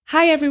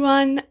Hi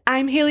everyone,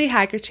 I'm Hayley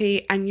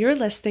Haggerty and you're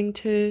listening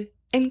to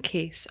In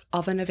Case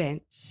of an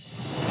Event.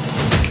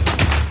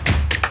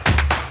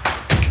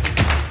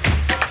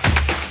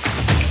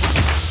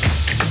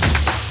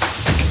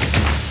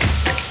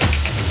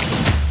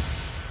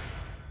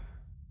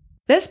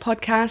 This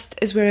podcast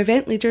is where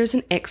event leaders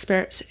and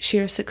experts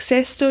share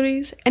success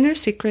stories, inner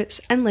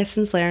secrets and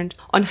lessons learned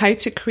on how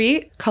to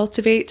create,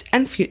 cultivate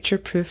and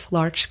future-proof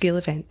large-scale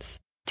events.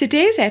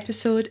 Today's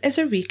episode is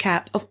a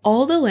recap of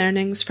all the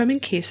learnings from In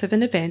Case of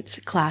an Event's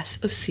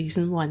class of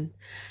Season 1.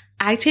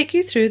 I take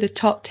you through the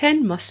top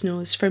 10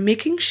 must-knows for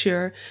making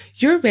sure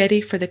you're ready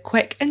for the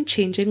quick and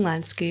changing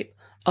landscape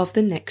of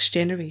the next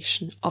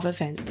generation of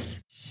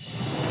events.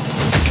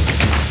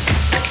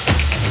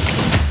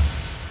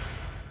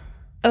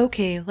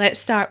 Okay, let's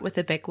start with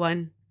the big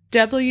one.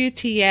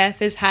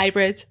 WTF is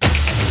hybrid.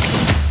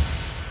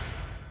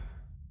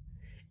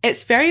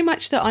 It's very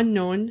much the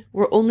unknown.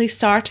 We're only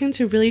starting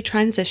to really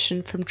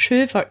transition from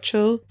true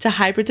virtual to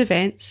hybrid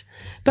events.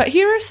 But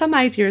here are some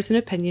ideas and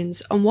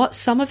opinions on what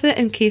some of the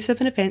In Case of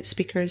an Event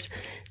speakers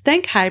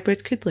think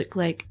hybrid could look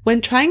like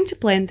when trying to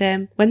blend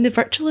them when the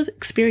virtual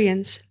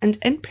experience and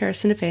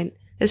in-person event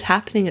is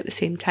happening at the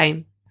same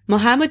time.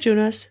 Mohammed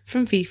Jonas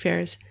from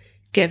vFairs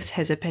gives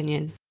his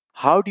opinion.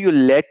 How do you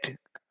let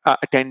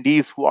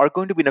attendees who are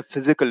going to be in a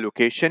physical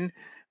location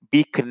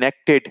be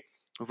connected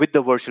with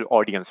the virtual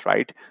audience,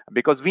 right?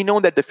 Because we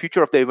know that the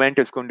future of the event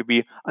is going to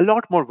be a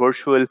lot more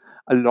virtual,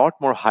 a lot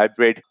more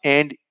hybrid.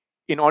 And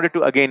in order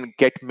to, again,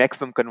 get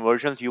maximum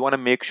conversions, you want to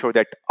make sure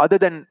that other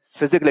than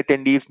physical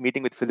attendees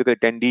meeting with physical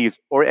attendees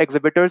or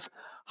exhibitors,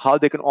 how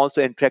they can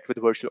also interact with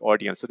the virtual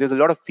audience. So there's a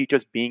lot of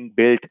features being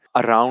built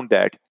around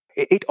that.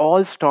 It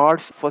all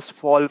starts, first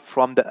of all,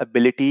 from the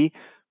ability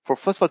for,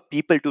 first of all,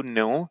 people to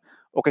know,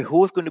 okay,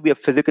 who's going to be a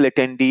physical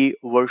attendee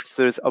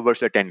versus a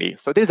virtual attendee.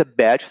 So there's a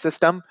badge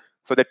system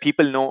so that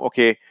people know,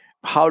 okay,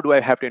 how do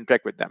I have to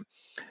interact with them?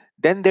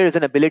 Then there is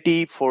an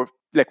ability for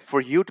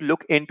you to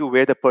look into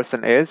where the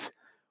person is,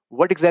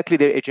 what exactly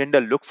their agenda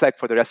looks like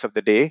for the rest of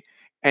the day,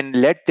 and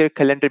let their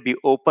calendar be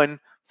open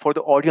for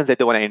the audience that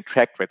they want to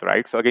interact with,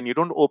 right? So again, you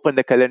don't open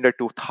the calendar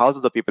to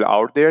thousands of people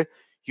out there.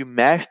 You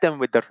match them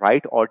with the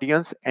right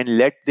audience and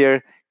let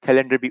their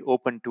calendar be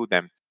open to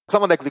them.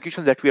 Some of the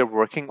executions that we are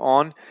working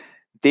on,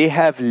 they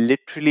have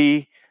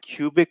literally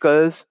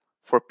cubicles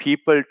for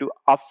people to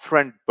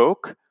upfront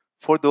book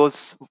for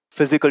those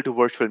physical to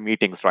virtual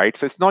meetings, right?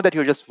 So it's not that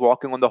you're just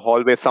walking on the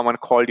hallway, someone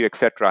called you,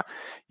 etc.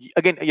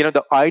 Again,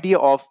 the idea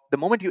of the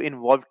moment you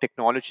involve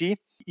technology,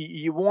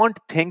 you want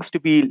things to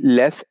be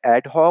less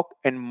ad hoc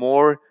and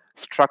more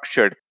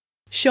structured.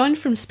 Sean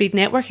from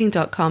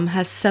speednetworking.com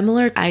has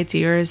similar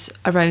ideas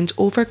around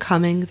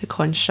overcoming the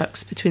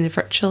constructs between the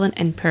virtual and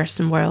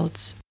in-person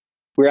worlds.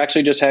 We were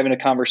actually just having a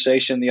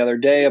conversation the other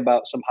day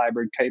about some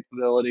hybrid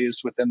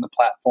capabilities within the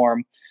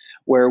platform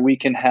where we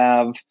can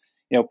have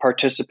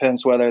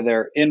participants, whether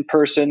they're in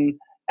person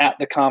at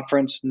the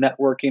conference,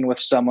 networking with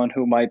someone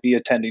who might be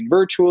attending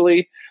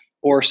virtually,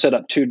 or set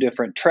up two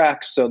different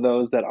tracks. So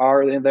those that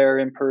are there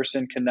in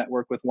person can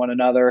network with one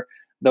another.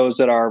 Those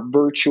that are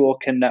virtual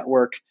can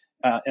network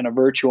in a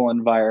virtual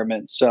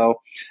environment.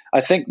 So I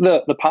think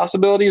the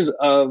possibilities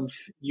of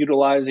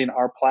utilizing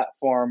our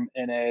platform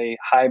in a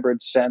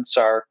hybrid sense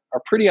are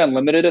pretty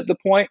unlimited at the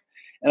point.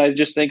 And I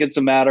just think it's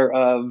a matter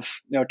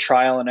of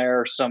trial and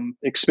error, some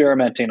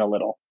experimenting a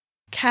little.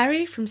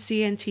 Carrie from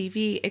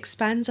CNTV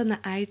expands on the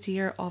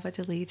idea of a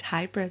delayed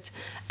hybrid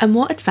and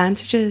what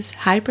advantages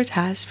hybrid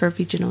has for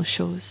regional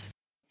shows.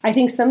 I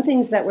think some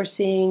things that we're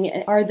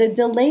seeing are the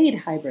delayed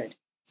hybrid.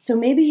 So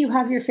maybe you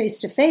have your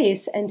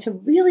face-to-face, and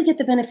to really get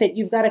the benefit,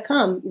 you've got to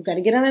come, you've got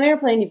to get on an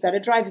airplane, you've got to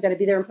drive, you've got to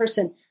be there in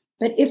person.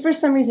 But if for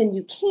some reason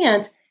you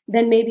can't,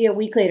 then maybe a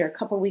week later, a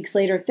couple of weeks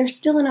later, there's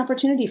still an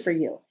opportunity for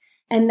you.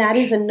 And that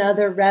is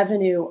another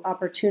revenue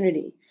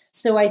opportunity.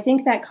 So I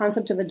think that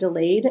concept of a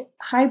delayed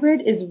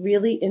hybrid is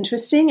really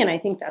interesting, and I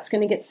think that's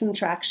going to get some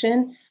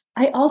traction.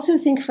 I also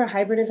think for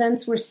hybrid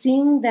events, we're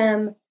seeing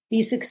them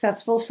be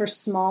successful for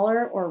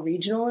smaller or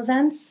regional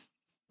events.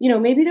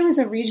 Maybe there was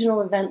a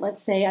regional event,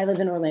 let's say I live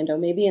in Orlando,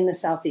 maybe in the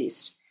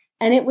Southeast,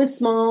 and it was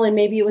small and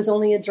maybe it was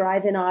only a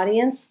drive-in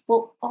audience.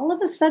 Well, all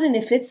of a sudden,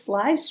 if it's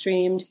live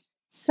streamed,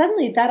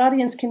 suddenly that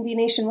audience can be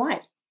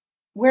nationwide,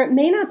 where it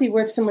may not be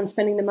worth someone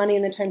spending the money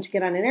and the time to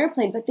get on an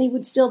airplane, but they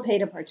would still pay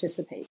to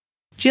participate.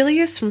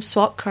 Julius from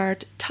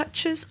SwapCard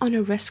touches on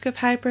a risk of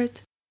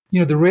hybrid.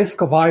 The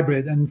risk of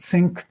hybrid and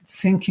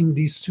syncing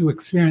these two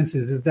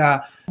experiences is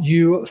that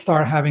you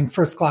start having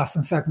first class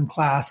and second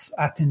class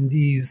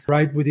attendees,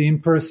 right, with the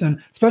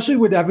in-person, especially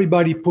with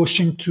everybody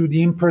pushing to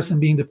the in-person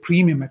being the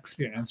premium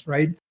experience,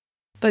 right?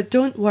 But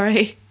don't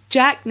worry,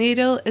 Jack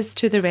Nadel is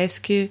to the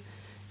rescue.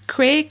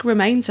 Craig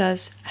reminds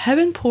us how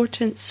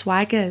important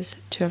swag is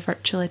to a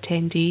virtual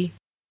attendee.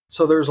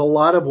 So there's a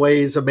lot of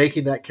ways of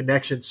making that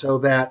connection so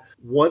that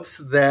once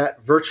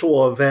that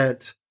virtual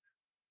event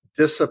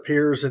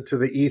disappears into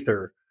the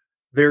ether,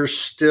 there's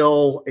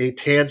still a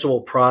tangible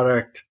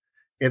product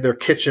in their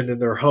kitchen, in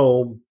their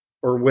home,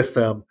 or with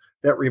them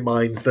that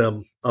reminds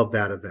them of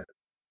that event.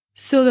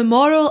 So the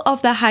moral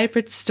of the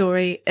hybrid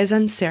story is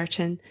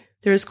uncertain.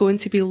 There is going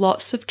to be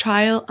lots of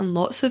trial and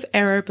lots of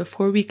error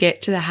before we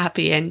get to the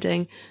happy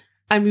ending,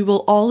 and we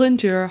will all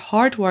endure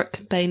hard work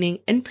combining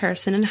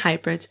in-person and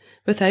hybrid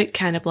without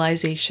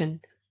cannibalization.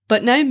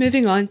 But now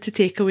moving on to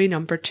takeaway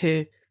number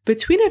 2.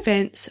 Between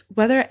events,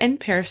 whether in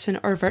person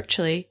or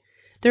virtually,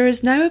 there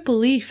is now a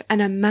belief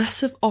and a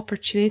massive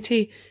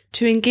opportunity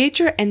to engage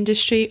your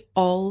industry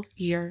all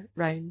year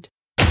round.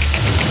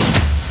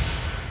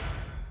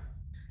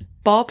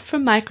 Bob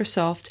from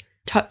Microsoft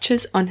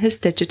touches on his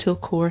digital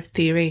core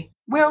theory.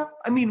 Well,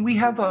 I mean, we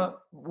have a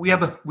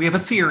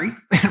theory,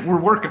 and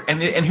we're working,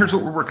 and here's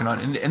what we're working on,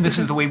 and this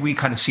is the way we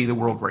kind of see the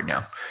world right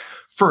now.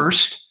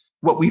 First,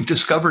 what we've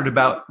discovered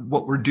about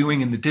what we're doing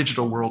in the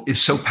digital world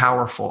is so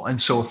powerful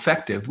and so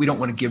effective. We don't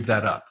want to give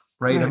that up,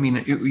 right? I mean,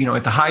 at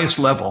the highest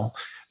level,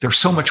 they're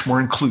so much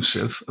more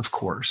inclusive, of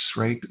course,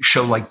 right? A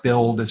show like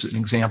Build, as an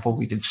example,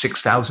 we did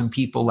 6,000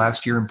 people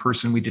last year in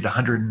person. We did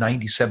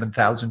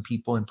 197,000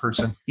 people in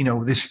person.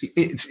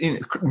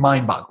 It's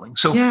mind-boggling.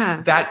 So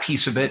that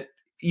piece of it,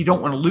 you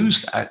don't want to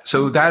lose that.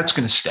 So that's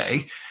going to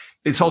stay.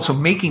 It's also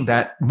making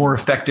that more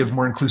effective,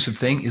 more inclusive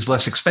thing is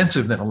less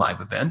expensive than a live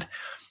event.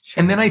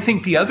 And then I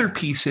think the other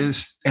piece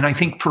is, and I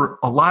think for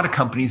a lot of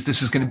companies,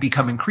 this is going to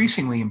become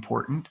increasingly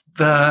important,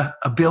 the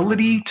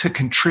ability to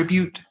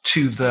contribute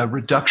to the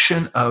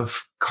reduction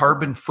of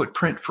carbon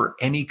footprint for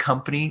any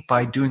company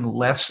by doing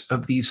less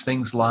of these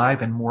things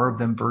live and more of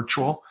them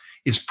virtual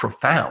is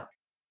profound.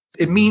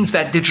 It means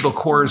that digital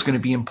core is going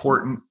to be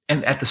important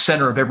and at the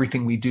center of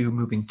everything we do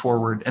moving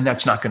forward, and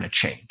that's not going to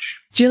change.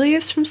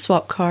 Julius from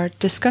Swapcard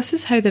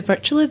discusses how the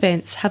virtual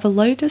events have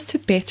allowed us to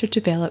better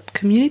develop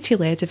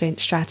community-led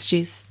event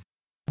strategies.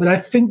 But I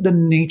think the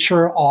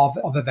nature of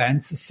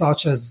events,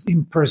 such as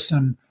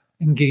in-person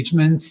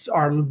engagements,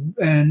 are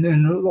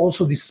and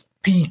also this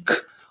peak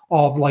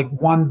of like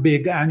one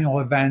big annual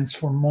events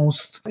for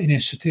most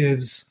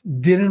initiatives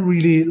didn't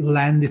really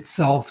lend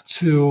itself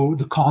to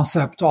the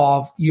concept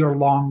of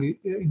year-long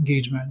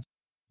engagement.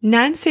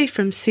 Nancy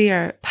from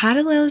Sear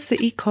parallels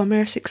the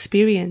e-commerce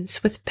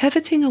experience with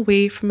pivoting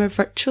away from a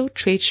virtual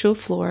trade show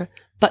floor,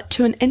 but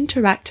to an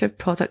interactive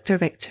product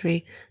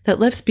directory that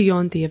lives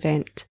beyond the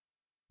event.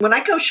 When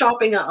I go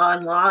shopping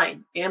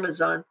online,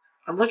 Amazon,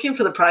 I'm looking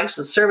for the products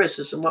and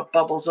services and what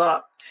bubbles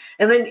up.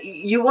 And then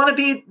you want to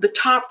be the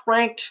top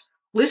ranked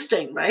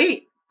listing,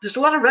 right? There's a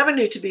lot of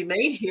revenue to be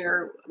made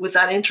here with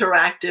that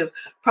interactive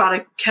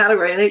product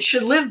category, and it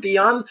should live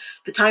beyond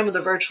the time of the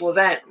virtual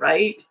event,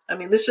 right? I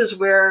mean, this is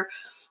where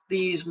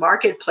these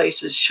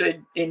marketplaces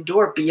should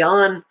endure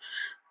beyond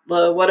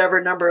the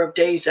whatever number of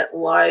days that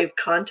live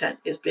content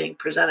is being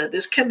presented.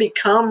 This can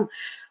become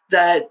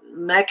that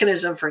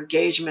mechanism for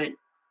engagement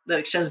that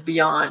extends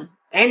beyond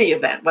any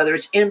event, whether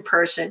it's in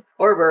person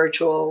or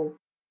virtual.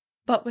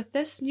 But with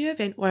this new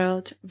event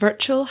world,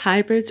 virtual,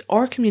 hybrid,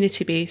 or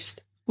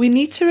community-based, we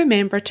need to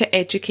remember to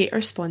educate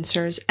our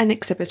sponsors and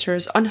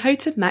exhibitors on how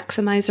to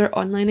maximise our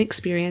online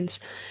experience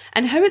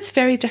and how it's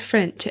very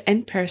different to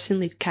in-person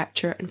lead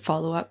capture and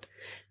follow-up.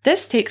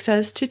 This takes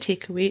us to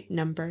takeaway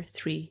number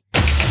 3.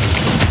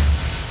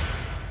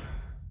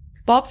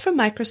 Bob from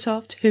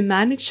Microsoft, who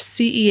managed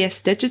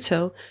CES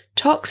Digital,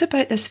 talks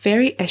about this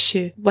very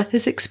issue with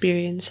his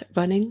experience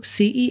running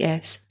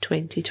CES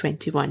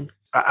 2021.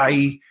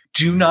 I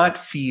do not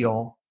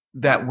feel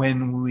that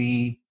when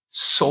we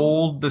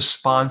sold the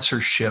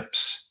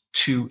sponsorships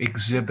to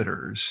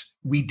exhibitors,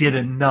 we did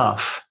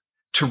enough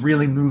to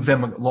really move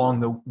them along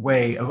the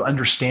way of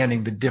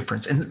understanding the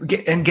difference and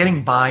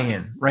getting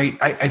buy-in, right?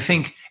 I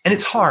think, and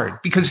it's hard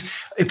because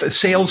if a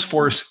sales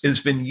force has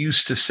been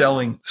used to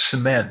selling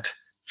cement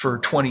for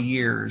 20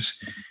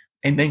 years,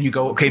 and then you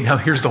go, okay, now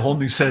here's the whole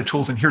new set of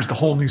tools and here's the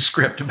whole new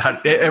script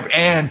about it.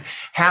 And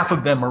half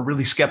of them are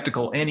really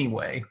skeptical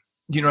anyway.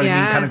 You know what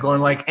I mean? Kind of going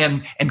like,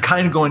 and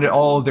kind of going to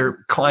all of their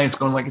clients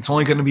going like, it's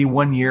only going to be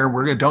 1 year.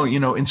 We're going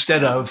to,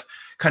 instead of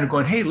kind of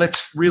going, hey,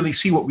 let's really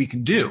see what we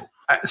can do.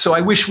 So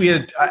I wish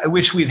we'd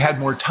had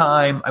more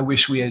time. I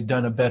wish we had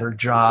done a better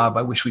job.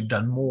 I wish we'd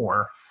done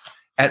more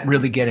at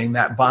really getting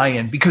that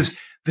buy-in, because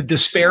the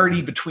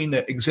disparity between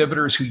the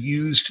exhibitors who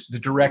used the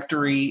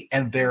directory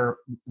and their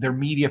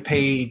media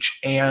page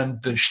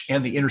and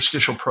the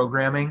interstitial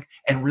programming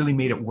and really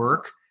made it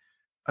work.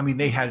 I mean,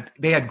 they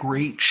had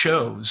great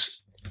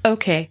shows.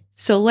 Okay,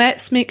 so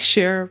let's make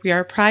sure we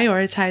are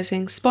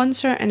prioritizing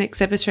sponsor and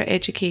exhibitor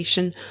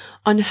education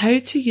on how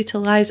to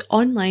utilize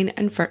online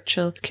and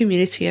virtual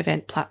community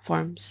event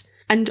platforms.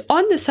 And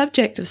on the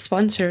subject of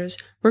sponsors,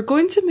 we're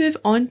going to move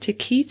on to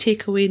key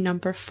takeaway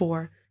number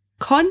 4.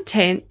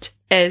 Content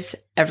is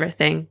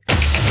everything.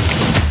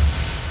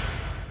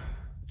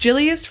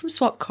 Julius from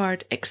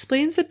Swapcard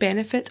explains the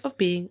benefit of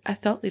being a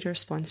thought leader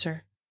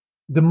sponsor.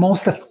 The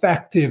most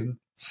effective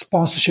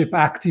sponsorship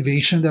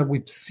activation that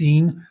we've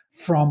seen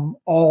from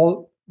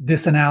all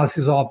this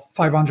analysis of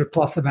 500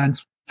 plus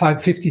events,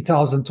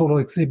 50,000 total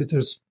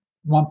exhibitors,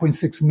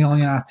 1.6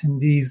 million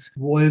attendees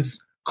was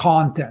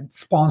content,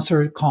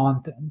 sponsored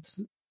content.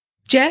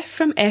 Jeff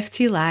from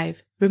FT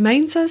Live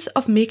reminds us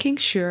of making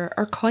sure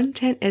our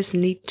content is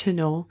need to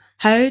know,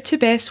 how to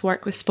best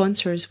work with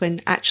sponsors when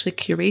actually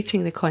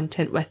curating the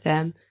content with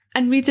them,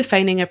 and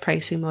redefining a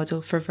pricing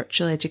model for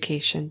virtual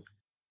education.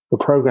 The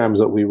programs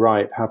that we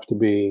write have to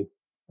be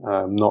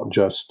not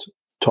just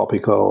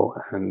topical,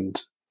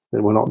 and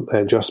we're not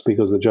there just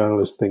because the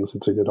journalist thinks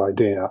it's a good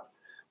idea.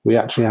 We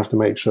actually have to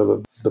make sure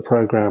that the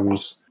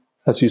programs,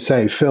 as you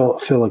say, fill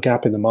a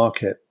gap in the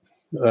market,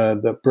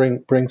 that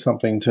bring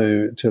something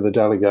to the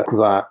delegate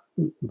that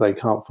they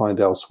can't find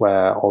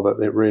elsewhere, or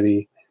that it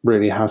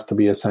really has to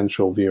be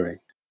essential viewing.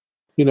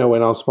 You know,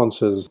 when our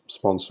sponsors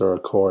sponsor a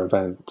core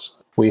event,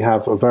 we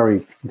have a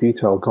very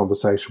detailed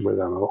conversation with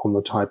them on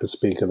the type of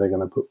speaker they're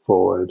going to put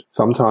forward.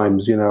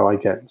 Sometimes, you know, I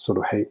get sort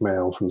of hate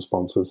mail from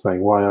sponsors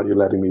saying, why aren't you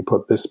letting me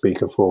put this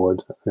speaker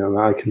forward? And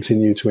I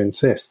continue to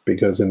insist,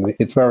 because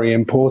it's very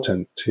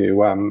important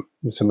to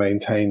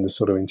maintain the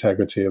sort of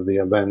integrity of the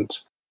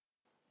event.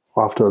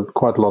 After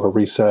quite a lot of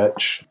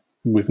research,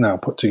 we've now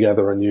put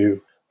together a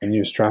new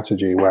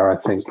strategy where I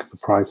think the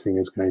pricing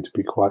is going to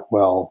be quite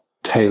well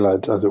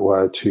tailored, as it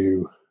were,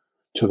 to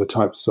the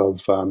types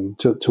of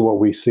to what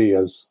we see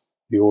as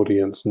the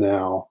audience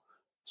now.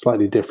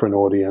 Slightly different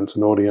audience,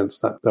 an audience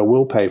that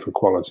will pay for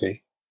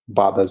quality,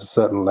 but there's a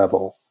certain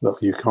level that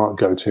you can't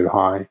go too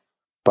high.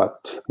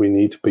 But we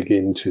need to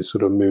begin to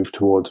sort of move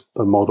towards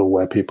a model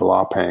where people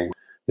are paying.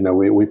 You know,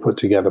 we put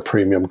together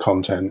premium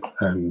content,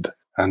 and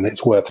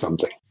it's worth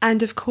something.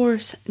 And of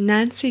course,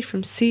 Nancy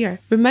from SEER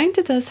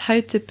reminded us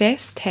how to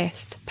best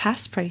test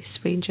past price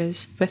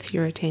ranges with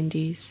your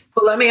attendees.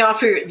 Well, let me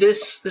offer you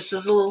this. This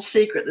is a little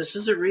secret. This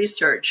is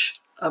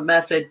a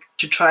method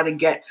to try to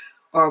get,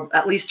 or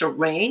at least a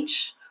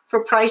range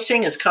for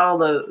pricing. It's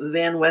called the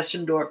Van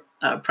Westendorp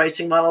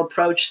pricing model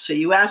approach. So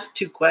you ask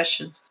two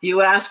questions.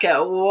 You ask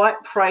at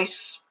what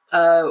price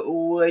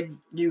would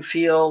you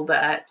feel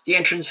that the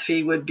entrance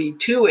fee would be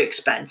too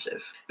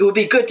expensive? It would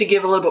be good to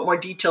give a little bit more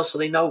detail so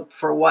they know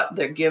for what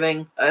they're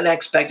giving an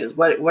expected.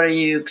 What are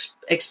you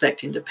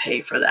expecting to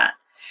pay for that?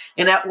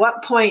 And at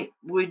what point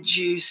would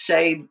you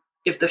say,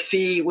 if the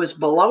fee was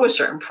below a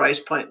certain price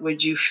point,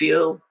 would you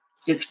feel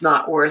it's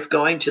not worth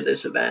going to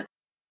this event?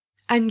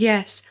 And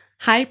yes,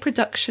 high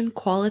production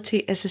quality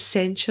is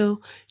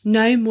essential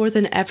now more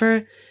than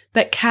ever,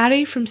 but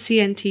Carrie from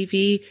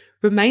CNTV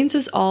reminds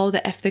us all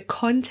that if the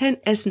content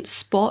isn't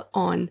spot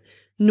on,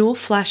 no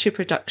flashy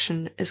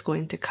production is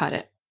going to cut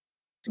it.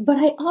 But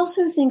I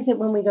also think that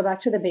when we go back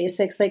to the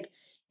basics, like,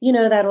 you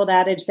know, that old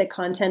adage that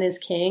content is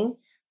king,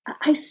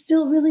 I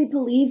still really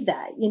believe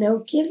that. You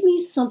know, give me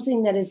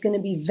something that is going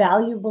to be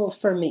valuable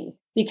for me,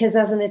 because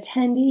as an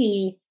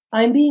attendee,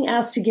 I'm being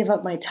asked to give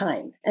up my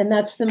time, and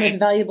that's the most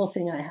valuable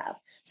thing I have.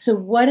 So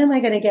what am I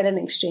going to get in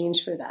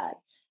exchange for that?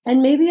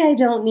 And maybe I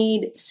don't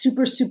need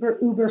super, super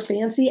uber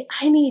fancy.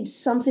 I need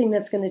something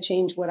that's going to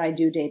change what I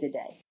do day to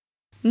day.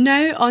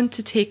 Now on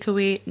to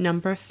takeaway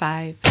number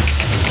 5.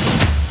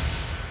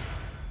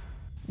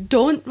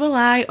 Don't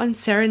rely on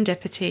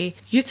serendipity.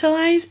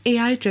 Utilize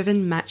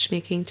AI-driven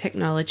matchmaking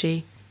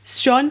technology.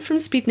 Sean from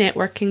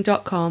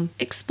speednetworking.com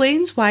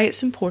explains why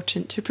it's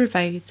important to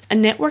provide a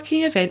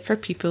networking event for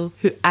people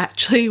who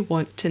actually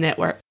want to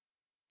network.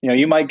 You know,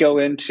 you might go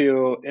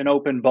into an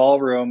open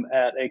ballroom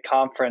at a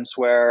conference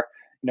where,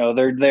 you know,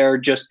 they're there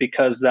just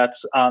because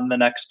that's on the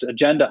next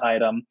agenda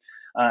item,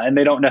 and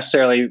they don't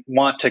necessarily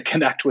want to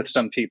connect with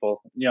some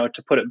people. You know,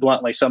 to put it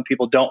bluntly, some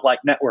people don't like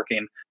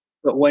networking.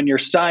 But when you're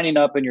signing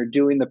up and you're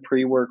doing the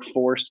pre-work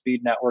for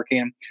speed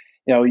networking,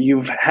 you know,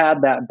 you've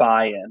had that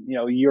buy-in. You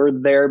know, you're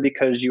there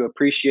because you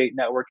appreciate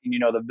networking. You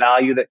know the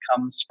value that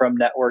comes from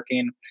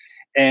networking,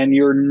 and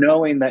you're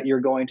knowing that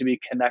you're going to be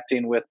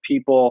connecting with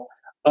people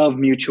of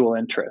mutual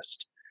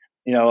interest.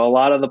 You know, a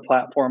lot of the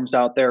platforms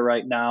out there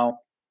right now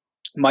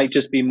might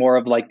just be more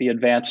of like the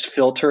advanced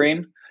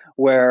filtering,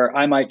 where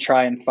I might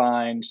try and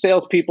find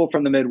salespeople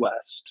from the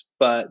Midwest,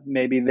 but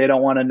maybe they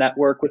don't want to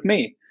network with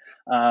me.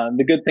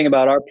 The good thing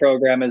about our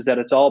program is that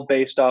it's all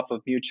based off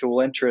of mutual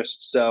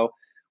interest. So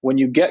when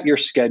you get your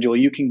schedule,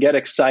 you can get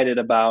excited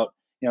about,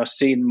 you know,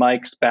 seeing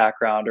Mike's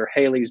background or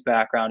Haley's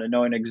background and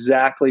knowing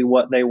exactly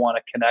what they want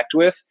to connect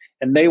with,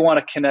 and they want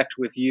to connect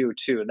with you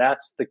too.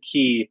 That's the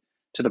key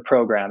to the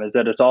program, is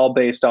that it's all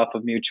based off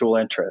of mutual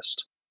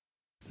interest.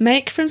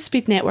 Mike from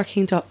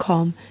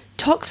speednetworking.com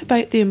talks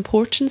about the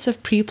importance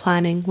of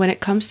pre-planning when it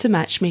comes to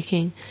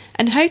matchmaking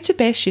and how to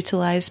best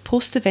utilise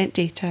post-event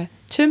data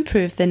to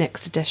improve the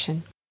next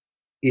edition.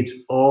 It's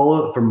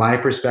all, from my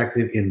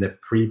perspective, in the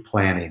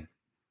pre-planning.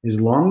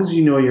 As long as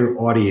you know your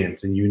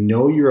audience and you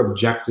know your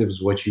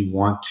objectives, what you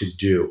want to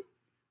do,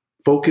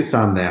 focus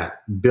on that,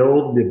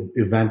 build the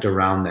event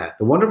around that.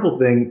 The wonderful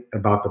thing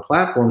about the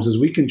platforms is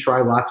we can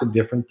try lots of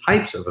different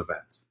types of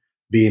events,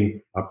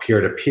 being a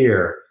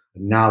peer-to-peer,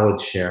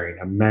 knowledge sharing,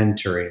 a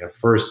mentoring, a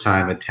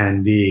first-time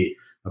attendee,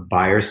 a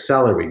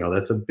buyer-seller. We know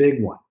that's a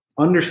big one.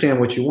 Understand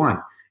what you want.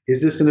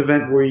 Is this an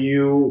event where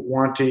you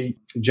want to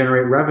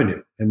generate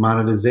revenue and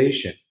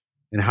monetization?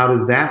 And how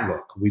does that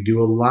look? We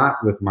do a lot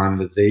with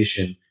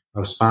monetization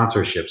of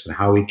sponsorships and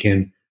how we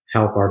can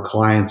help our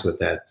clients with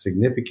that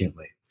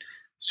significantly.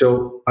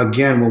 So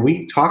again, when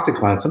we talk to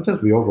clients,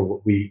 sometimes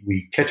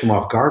we catch them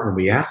off guard when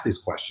we ask these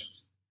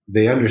questions.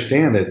 They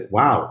understand that,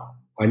 wow,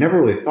 I never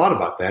really thought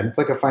about that. It's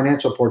like a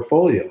financial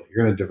portfolio.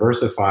 You're going to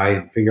diversify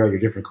and figure out your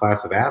different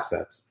class of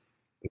assets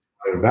to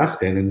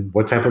invest in and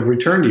what type of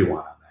return do you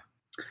want on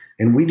that.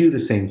 And we do the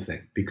same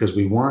thing because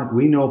we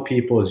know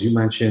people, as you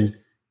mentioned,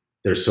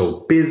 they're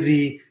so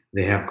busy.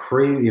 They have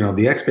crazy,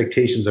 the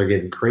expectations are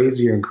getting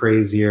crazier and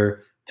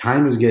crazier.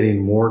 Time is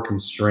getting more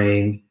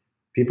constrained.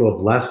 People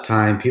have less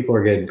time. People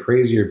are getting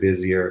crazier,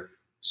 busier.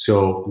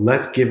 So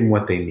let's give them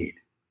what they need.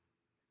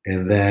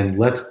 And then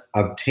let's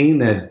obtain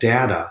that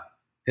data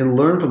and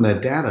learn from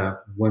that data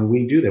when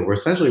we do that.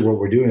 What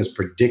we're doing is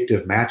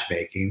predictive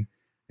matchmaking.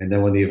 And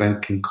then when the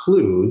event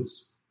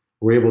concludes,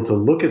 we're able to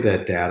look at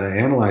that data,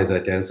 analyze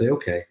that data, and say,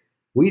 okay,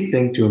 we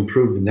think to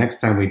improve the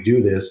next time we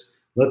do this,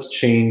 let's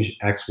change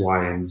X,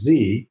 Y, and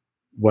Z,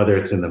 whether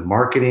it's in the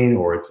marketing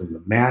or it's in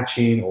the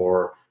matching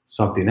or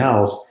something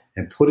else,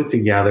 and put it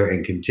together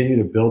and continue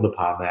to build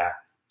upon that.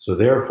 So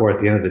therefore, at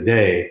the end of the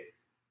day,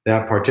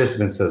 that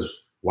participant says,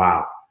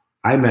 wow,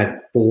 I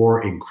met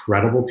 4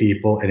 incredible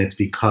people, and it's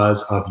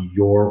because of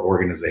your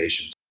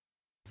organization.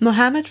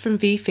 Mohammed from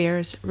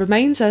VFairs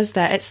reminds us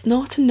that it's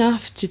not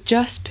enough to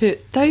just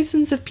put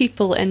thousands of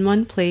people in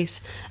one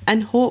place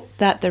and hope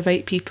that the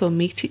right people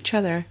meet each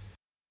other.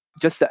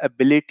 Just the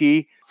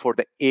ability for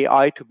the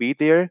AI to be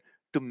there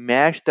to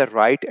match the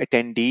right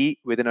attendee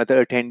with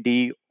another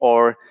attendee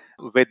or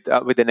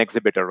with an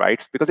exhibitor,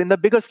 right? Because in the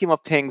bigger scheme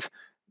of things,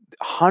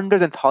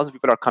 hundreds and thousands of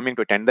people are coming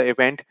to attend the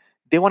event.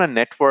 They want to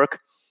network.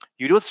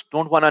 You just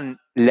don't want to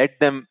let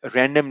them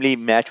randomly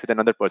match with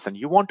another person.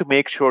 You want to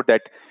make sure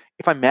that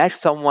if I match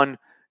someone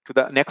to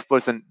the next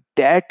person,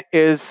 that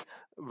is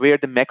where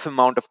the maximum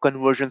amount of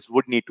conversions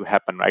would need to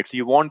happen, right? So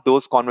you want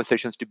those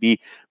conversations to be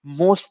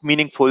most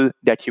meaningful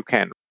that you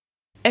can.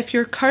 If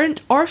your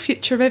current or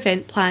future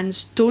event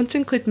plans don't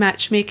include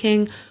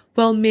matchmaking,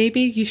 well,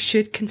 maybe you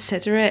should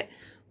consider it.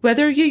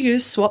 Whether you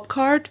use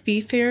Swapcard,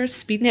 VFairs,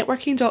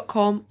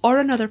 speednetworking.com, or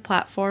another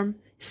platform,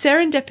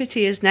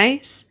 serendipity is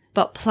nice,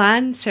 but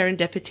planned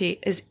serendipity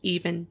is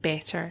even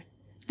better.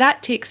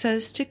 That takes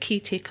us to key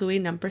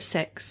takeaway number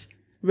 6,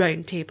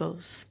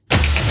 roundtables.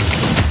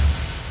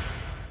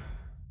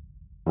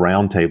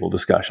 Roundtable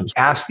discussions.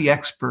 Ask the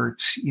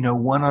experts,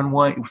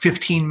 one-on-one,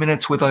 15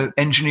 minutes with an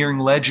engineering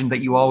legend that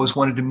you always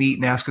wanted to meet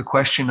and ask a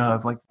question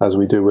of. As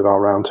we do with our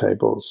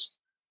roundtables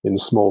in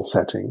small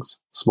settings,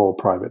 small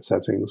private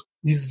settings.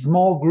 These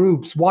small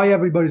groups, why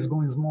everybody's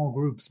going small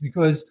groups?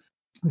 Because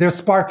they're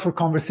spark for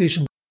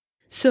conversation.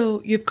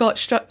 So you've got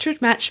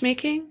structured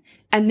matchmaking,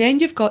 and then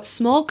you've got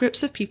small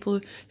groups of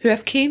people who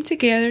have came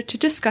together to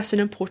discuss an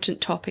important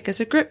topic as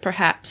a group,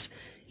 perhaps.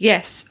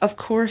 Yes, of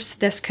course,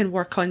 this can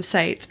work on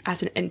site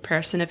at an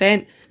in-person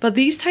event, but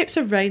these types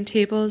of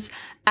roundtables,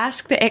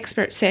 ask the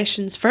expert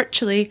sessions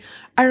virtually,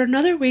 are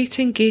another way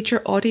to engage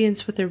your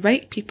audience with the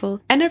right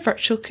people in a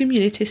virtual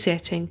community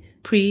setting,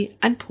 pre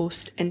and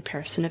post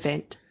in-person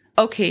event.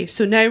 Okay,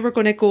 so now we're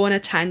going to go on a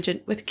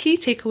tangent with key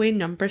takeaway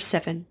number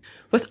 7.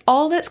 With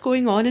all that's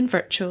going on in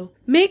virtual,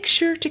 make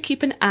sure to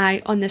keep an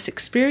eye on this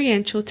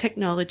experiential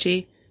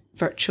technology,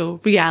 virtual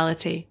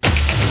reality.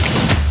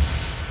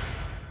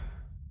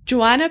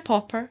 Joanna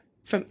Popper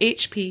from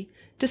HP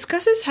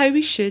discusses how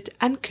we should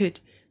and could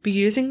be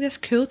using this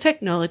cool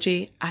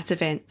technology at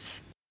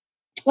events.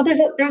 Well,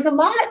 there's a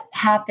lot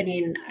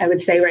happening, I would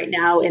say, right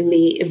now in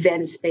the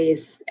event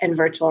space and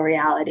virtual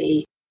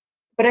reality.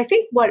 But I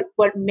think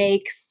what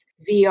makes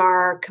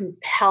VR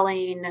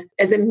compelling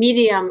as a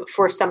medium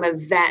for some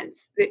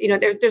events,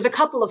 there's a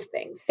couple of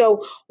things.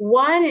 So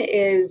one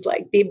is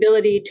like the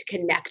ability to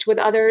connect with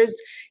others,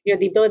 the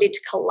ability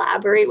to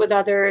collaborate with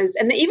others,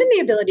 and even the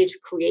ability to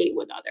create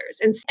with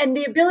others, and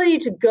the ability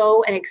to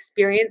go and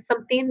experience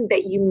something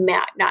that you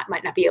might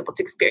not be able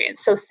to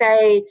experience. So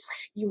say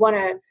you want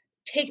to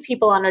take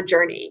people on a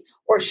journey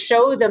or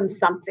show them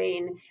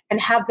something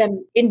and have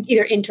them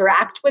either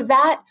interact with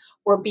that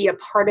or be a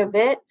part of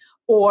it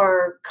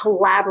or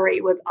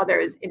collaborate with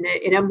others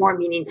in a more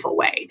meaningful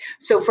way.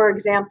 So for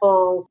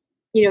example,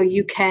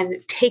 you can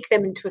take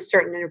them into a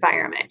certain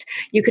environment.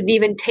 You could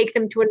even take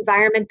them to an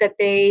environment that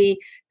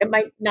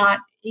might not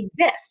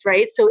exist,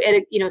 right? So at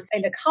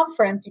a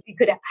conference, you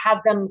could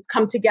have them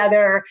come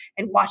together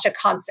and watch a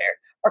concert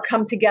or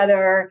come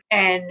together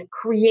and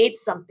create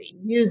something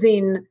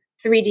using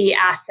 3D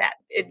asset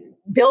and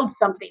build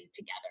something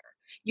together.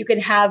 You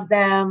can have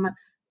them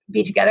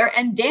be together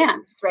and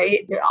dance,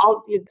 right?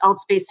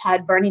 Altspace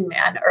had Burning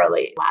Man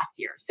early last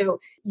year. So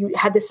you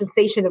had the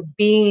sensation of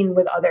being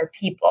with other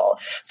people.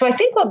 So I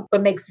think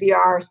what makes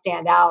VR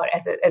stand out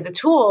as a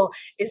tool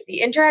is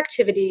the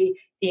interactivity,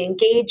 the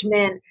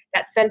engagement,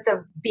 that sense of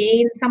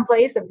being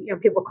someplace, of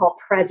people call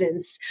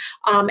presence,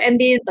 and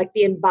the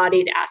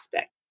embodied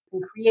aspect.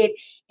 You can create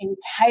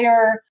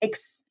entire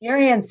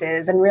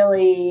experiences and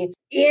really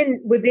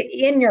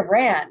within your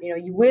brand,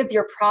 with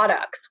your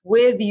products,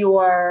 with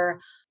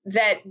your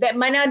that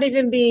might not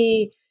even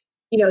be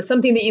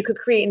something that you could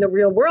create in the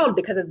real world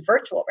because it's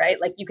virtual, right?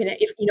 Like you can,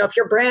 if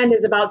your brand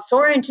is about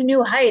soaring to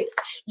new heights,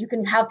 you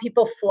can have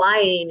people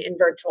flying in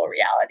virtual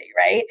reality,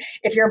 right?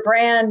 If your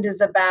brand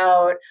is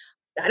about,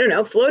 I don't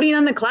know, floating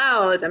on the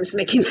clouds, I'm just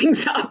making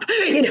things up,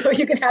 you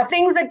can have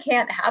things that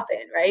can't happen,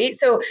 right?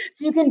 So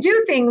you can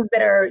do things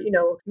that are,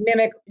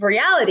 mimic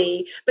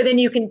reality, but then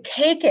you can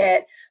take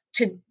it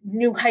to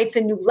new heights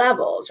and new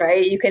levels,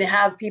 right? You can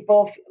have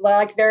people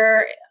like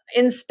they're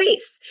in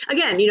space.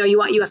 Again,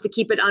 you have to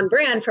keep it on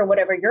brand for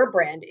whatever your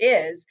brand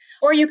is,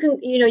 or you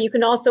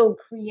can also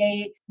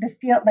create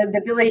the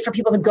ability for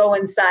people to go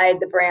inside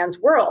the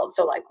brand's world.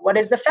 So like, what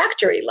is the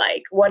factory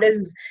like? What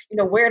is,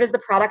 where does the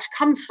product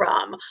come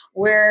from?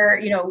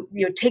 Where,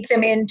 take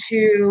them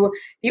into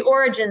the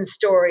origin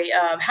story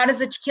of how does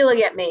the tequila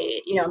get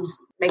made? I'm just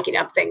making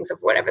up things of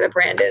whatever the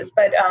brand is.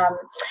 But,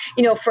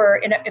 for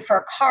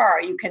a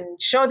car, you can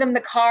show them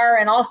the car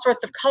in all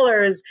sorts of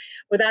colors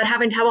without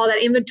having to have all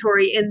that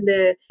inventory in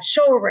the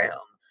showroom.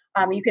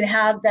 You can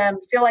have them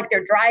feel like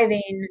they're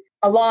driving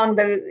along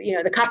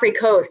the Capri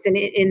Coast in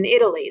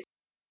Italy.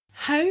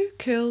 How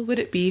cool would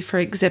it be for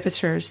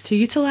exhibitors to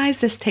utilise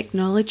this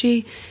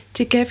technology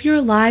to give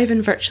your live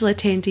and virtual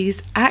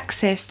attendees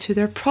access to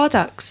their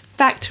products,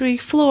 factory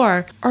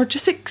floor, or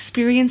just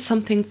experience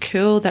something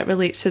cool that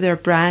relates to their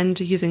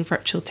brand using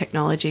virtual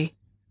technology?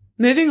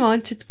 Moving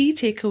on to key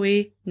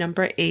takeaway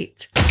number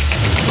 8.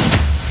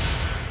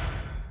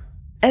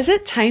 Is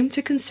it time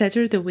to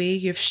consider the way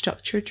you've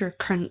structured your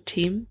current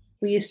team?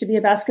 We used to be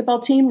a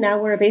basketball team.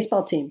 Now we're a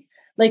baseball team.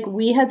 Like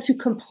we had to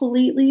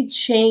completely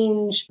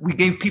change. We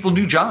gave people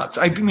new jobs.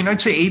 I'd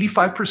say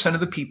 85% of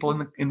the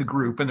people in the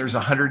group, and there's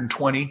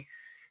 120,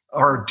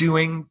 are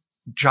doing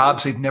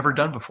jobs they've never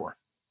done before.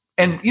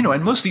 And,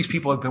 and most of these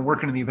people have been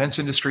working in the events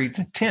industry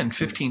 10,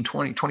 15,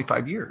 20,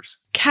 25 years.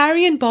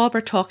 Carrie and Bob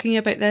are talking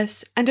about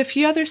this, and a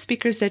few other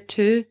speakers did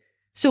too.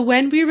 So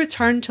when we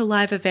return to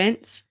live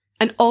events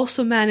and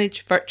also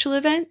manage virtual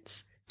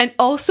events and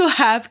also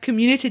have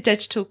community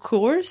digital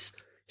cores,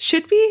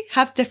 should we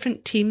have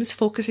different teams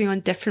focusing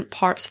on different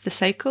parts of the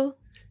cycle?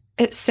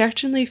 It's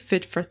certainly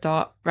food for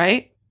thought,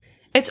 right?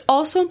 It's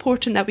also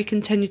important that we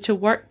continue to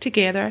work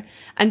together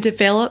and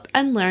develop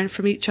and learn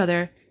from each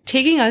other,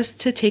 taking us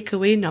to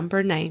takeaway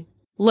number 9.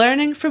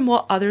 Learning from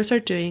what others are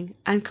doing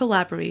and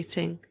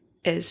collaborating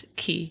is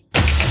key.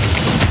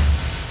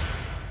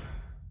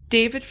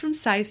 David from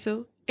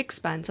CISO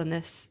expands on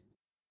this.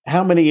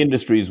 How many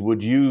industries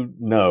would you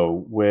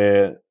know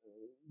where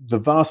the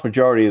vast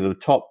majority of the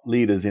top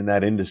leaders in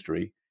that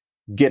industry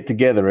get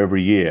together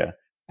every year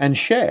and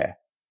share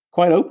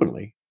quite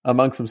openly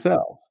amongst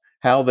themselves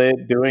how they're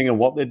doing and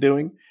what they're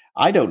doing?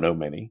 I don't know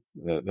many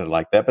that are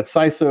like that, but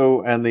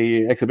CISO and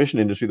the exhibition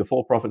industry, the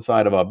for-profit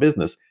side of our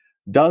business,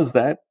 does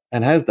that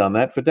and has done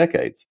that for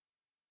decades.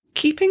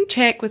 Keeping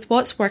check with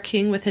what's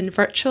working within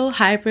virtual,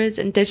 hybrids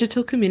and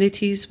digital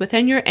communities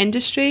within your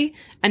industry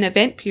and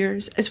event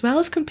peers, as well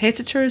as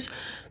competitors,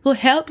 will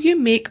help you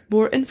make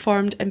more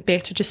informed and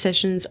better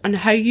decisions on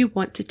how you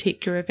want to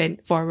take your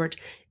event forward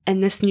in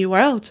this new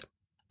world.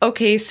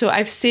 Okay, so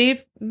I've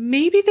saved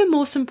maybe the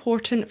most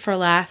important for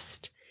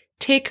last.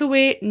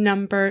 Takeaway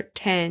number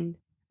 10.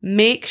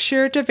 Make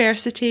sure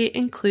diversity,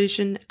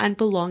 inclusion and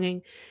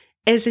belonging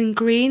is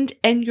ingrained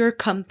in your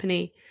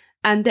company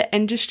and the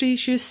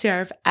industries you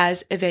serve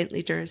as event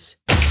leaders.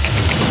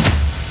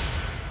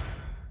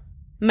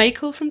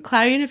 Michael from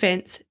Clarion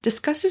Events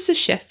discusses the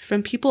shift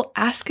from people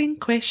asking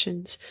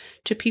questions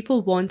to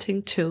people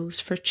wanting tools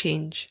for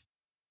change.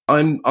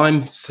 I'm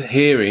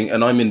hearing,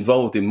 and I'm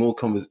involved in more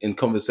in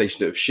conversation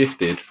that have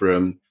shifted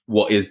from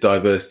what is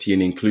diversity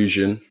and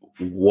inclusion,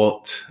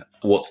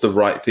 what's the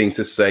right thing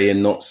to say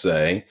and not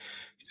say,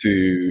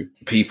 to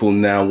people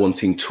now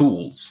wanting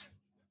tools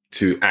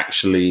to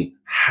actually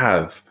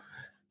have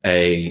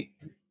a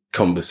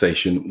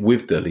conversation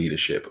with the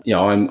leadership.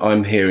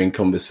 I'm hearing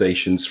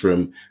conversations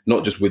from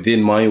not just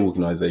within my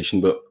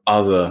organization, but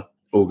other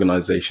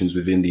organizations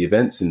within the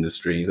events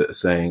industry that are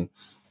saying,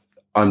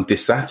 I'm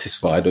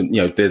dissatisfied. And,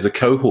 there's a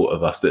cohort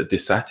of us that are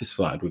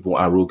dissatisfied with what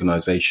our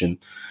organization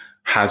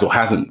has or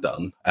hasn't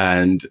done.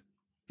 And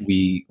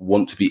we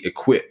want to be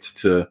equipped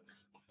to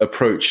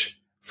approach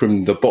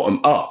from the bottom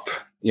up,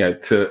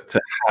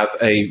 to have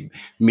a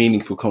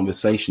meaningful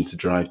conversation to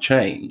drive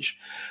change.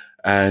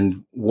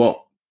 And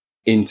what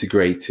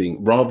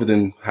integrating, rather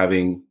than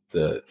having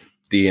the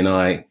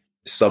D&I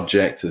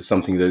subject as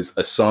something that is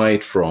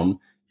aside from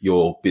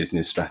your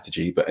business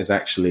strategy, but is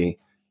actually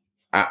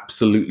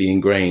absolutely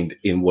ingrained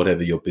in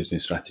whatever your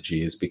business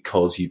strategy is,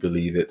 because you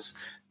believe it's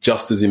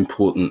just as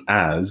important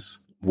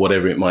as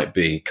whatever it might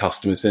be,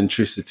 customer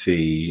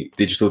centricity,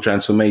 digital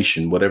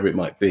transformation, whatever it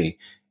might be.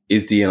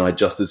 Is D&I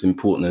just as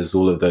important as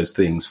all of those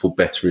things for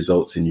better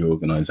results in your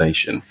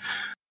organization?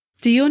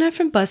 Diona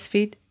from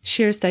BuzzFeed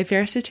shares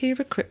diversity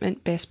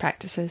recruitment best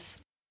practices.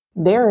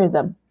 There is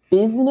a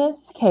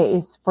business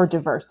case for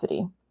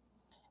diversity.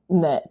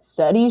 That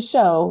studies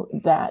show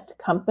that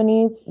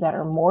companies that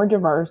are more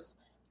diverse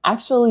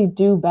actually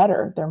do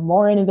better. They're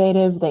more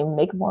innovative, they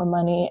make more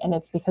money, and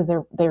it's because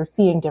they're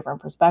seeing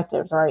different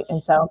perspectives, right?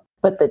 And so,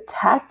 but the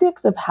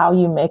tactics of how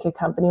you make a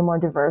company more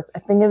diverse, I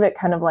think of it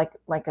kind of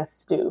like a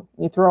stew.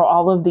 You throw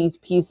all of these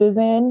pieces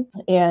in,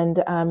 and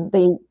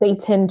they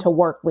tend to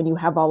work when you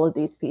have all of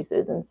these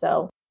pieces. And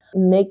so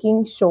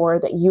making sure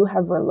that you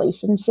have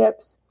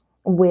relationships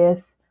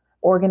with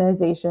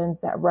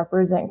organizations that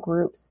represent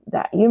groups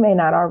that you may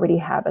not already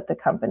have at the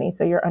company.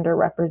 So your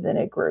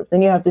underrepresented groups,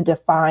 and you have to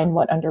define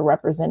what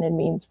underrepresented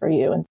means for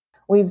you. And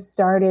we've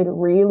started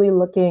really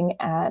looking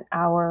at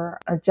our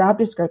job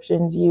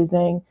descriptions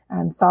using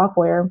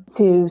software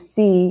to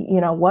see,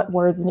 what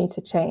words need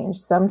to change.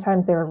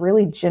 Sometimes there are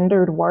really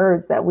gendered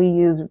words that we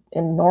use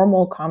in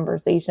normal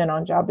conversation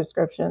on job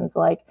descriptions,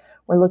 like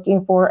we're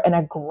looking for an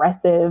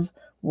aggressive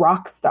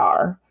rock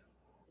star.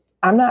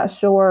 I'm not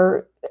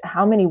sure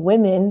how many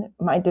women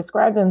might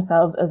describe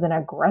themselves as an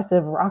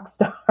aggressive rock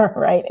star,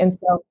 right? And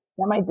so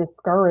that might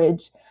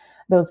discourage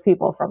those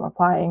people from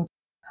applying.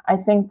 I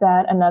think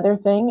that another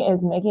thing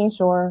is making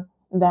sure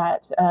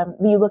that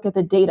you look at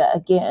the data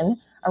again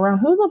around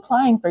who's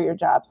applying for your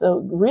job.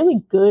 So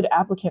really good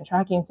applicant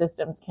tracking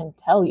systems can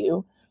tell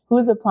you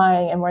who's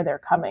applying and where they're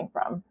coming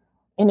from.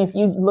 And if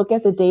you look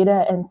at the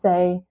data and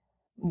say,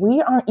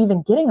 we aren't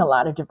even getting a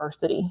lot of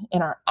diversity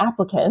in our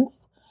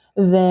applicants,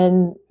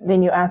 then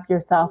you ask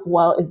yourself,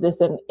 well, is this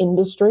an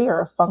industry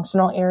or a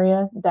functional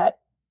area that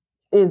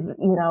is,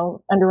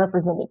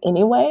 underrepresented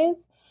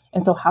anyways?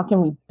 And so how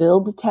can we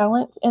build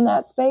talent in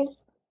that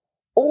space?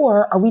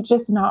 Or are we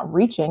just not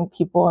reaching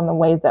people in the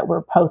ways that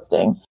we're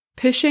posting?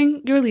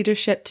 Pushing your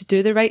leadership to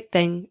do the right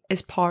thing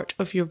is part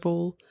of your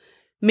role.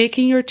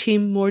 Making your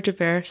team more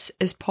diverse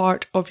is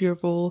part of your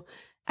role.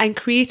 And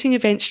creating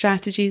event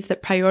strategies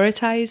that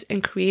prioritise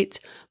and create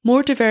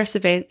more diverse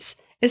events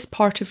is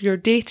part of your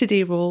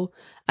day-to-day role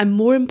and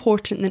more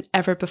important than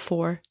ever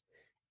before.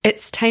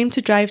 It's time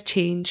to drive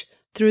change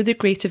through the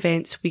great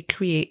events we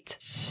create.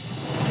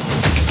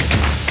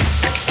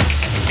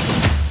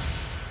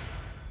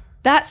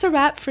 That's a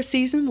wrap for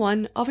Season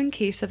 1 of In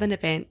Case of an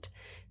Event.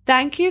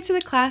 Thank you to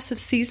the class of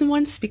Season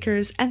 1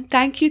 speakers and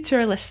thank you to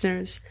our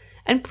listeners.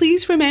 And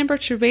please remember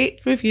to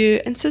rate,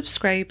 review and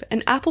subscribe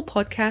in Apple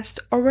Podcast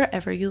or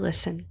wherever you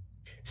listen.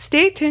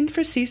 Stay tuned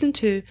for Season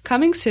 2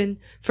 coming soon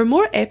for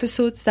more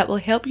episodes that will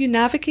help you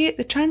navigate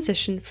the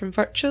transition from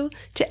virtual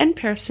to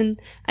in-person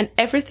and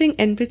everything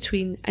in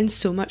between and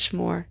so much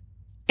more,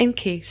 in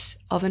case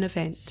of an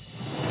event.